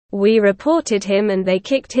We reported him and they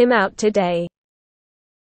kicked him out today.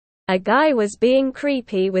 A guy was being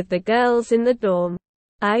creepy with the girls in the dorm,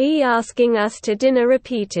 i.e. asking us to dinner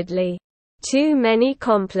repeatedly. Too many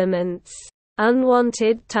compliments,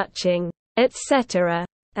 unwanted touching, etc.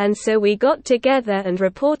 And so we got together and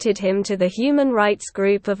reported him to the human rights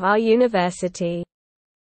group of our university.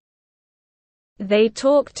 They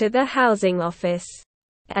talked to the housing office,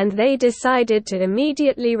 and they decided to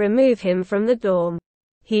immediately remove him from the dorm.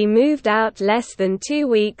 He moved out less than 2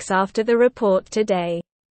 weeks after the report today.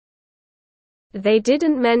 They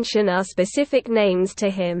didn't mention our specific names to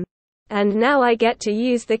him. And now I get to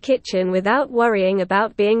use the kitchen without worrying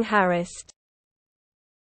about being harassed.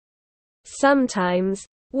 Sometimes,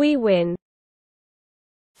 we win.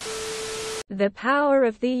 The power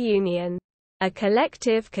of the union. A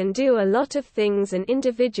collective can do a lot of things an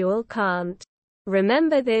individual can't.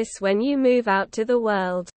 Remember this when you move out to the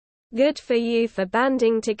world. Good for you for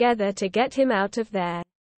banding together to get him out of there.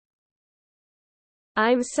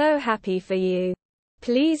 I'm so happy for you.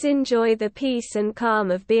 Please enjoy the peace and calm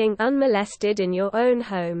of being unmolested in your own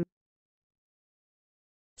home.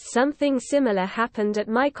 Something similar happened at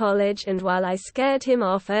my college, and while I scared him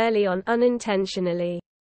off early on unintentionally.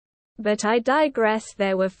 But I digress.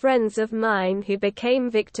 There were friends of mine who became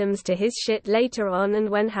victims to his shit later on, and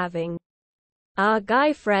when having our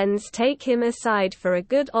guy friends take him aside for a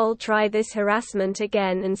good old try this harassment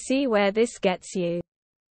again and see where this gets you.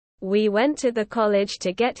 We went to the college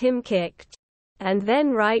to get him kicked, and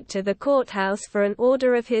then right to the courthouse for an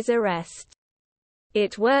order of his arrest.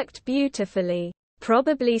 It worked beautifully,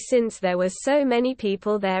 probably since there were so many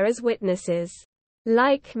people there as witnesses.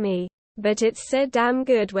 Like me. But it's so damn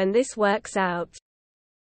good when this works out.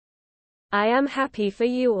 I am happy for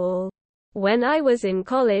you all. When I was in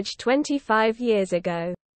college 25 years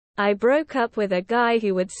ago, I broke up with a guy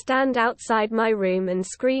who would stand outside my room and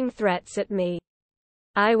scream threats at me.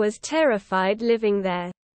 I was terrified living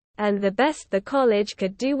there. And the best the college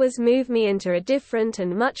could do was move me into a different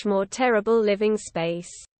and much more terrible living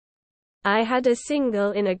space. I had a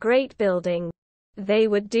single in a great building. They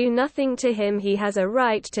would do nothing to him. He has a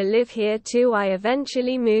right to live here too. I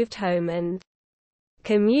eventually moved home and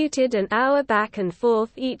commuted an hour back and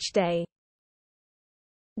forth each day.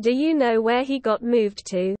 Do you know where he got moved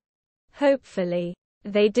to? Hopefully.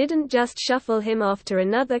 They didn't just shuffle him off to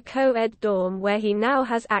another co-ed dorm where he now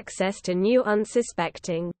has access to new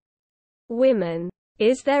unsuspecting women.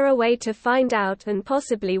 Is there a way to find out and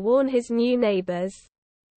possibly warn his new neighbors?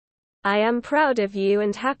 I am proud of you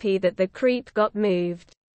and happy that the creep got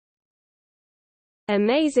moved.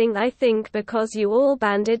 Amazing, I think, because you all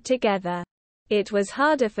banded together. It was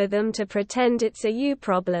harder for them to pretend it's a you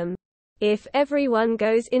problem. If everyone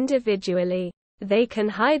goes individually, they can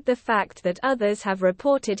hide the fact that others have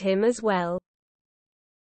reported him as well.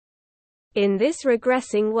 In this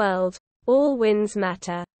regressing world, all wins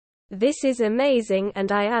matter. This is amazing,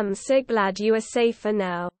 and I am so glad you are safer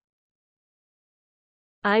now.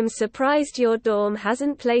 I'm surprised your dorm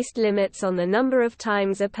hasn't placed limits on the number of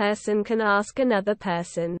times a person can ask another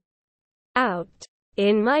person out.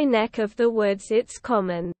 In my neck of the woods it's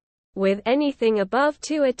common, with anything above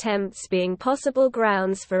 2 attempts being possible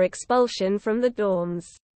grounds for expulsion from the dorms.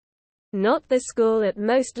 Not the school at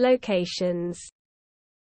most locations.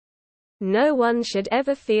 No one should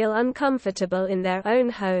ever feel uncomfortable in their own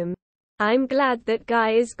home. I'm glad that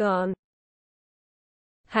guy is gone.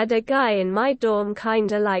 Had a guy in my dorm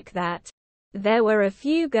kinda like that. There were a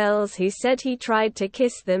few girls who said he tried to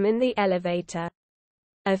kiss them in the elevator.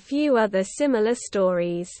 A few other similar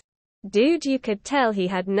stories. Dude, you could tell he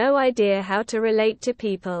had no idea how to relate to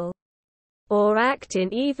people. Or act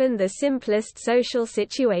in even the simplest social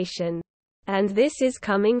situation. And this is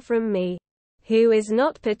coming from me, who is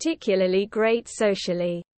not particularly great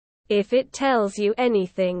socially. If it tells you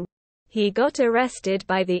anything. He got arrested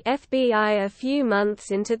by the FBI a few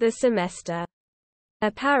months into the semester.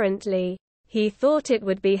 Apparently, he thought it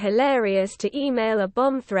would be hilarious to email a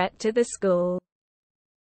bomb threat to the school.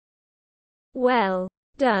 Well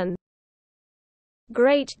done.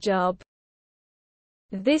 Great job.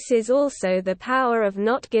 This is also the power of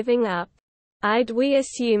not giving up. We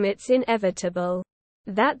assume it's inevitable.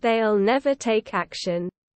 That they'll never take action.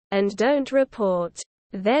 And don't report.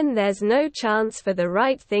 Then there's no chance for the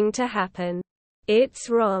right thing to happen. It's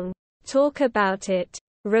wrong. Talk about it.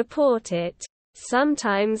 Report it.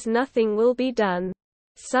 Sometimes nothing will be done.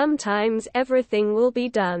 Sometimes everything will be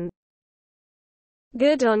done.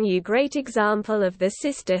 Good on you. Great example of the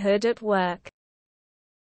sisterhood at work.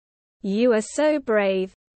 You are so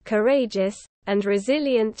brave, courageous, and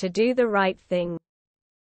resilient to do the right thing.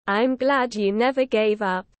 I'm glad you never gave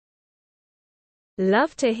up.